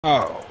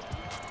Oh,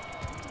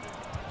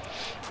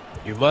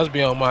 you must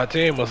be on my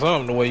team or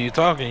something. The way you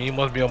talking, you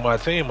must be on my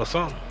team or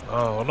something.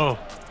 I don't know.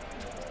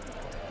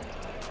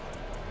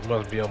 You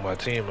must be on my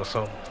team or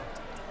something.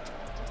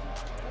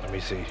 Let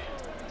me see.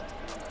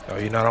 Oh,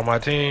 you not on my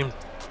team?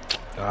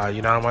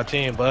 You not on my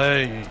team,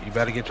 bud. You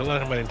better get your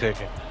lunch money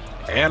taken.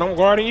 And I'm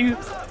guarding you?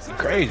 You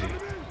crazy.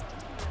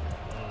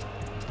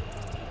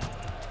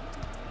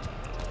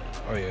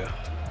 Oh, yeah.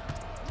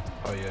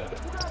 Oh, yeah.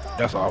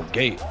 That's off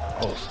gate.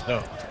 Oh,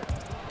 snap.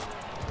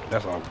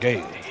 That's off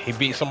gate. He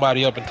beat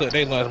somebody up and took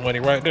their lunch money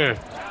right there.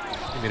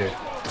 Give me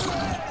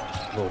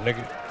that. Little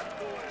nigga.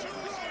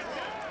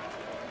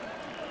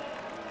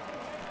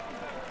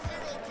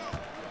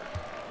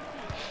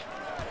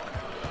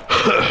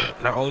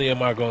 Not only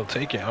am I gonna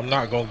take it, I'm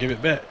not gonna give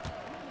it back.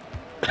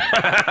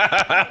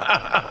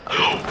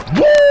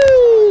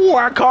 Woo!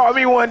 I caught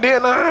me one,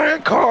 didn't I? I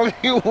caught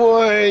me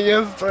one,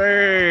 yes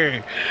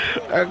sir.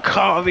 I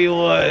caught me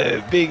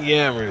one. Big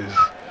yammers.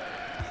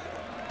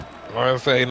 I say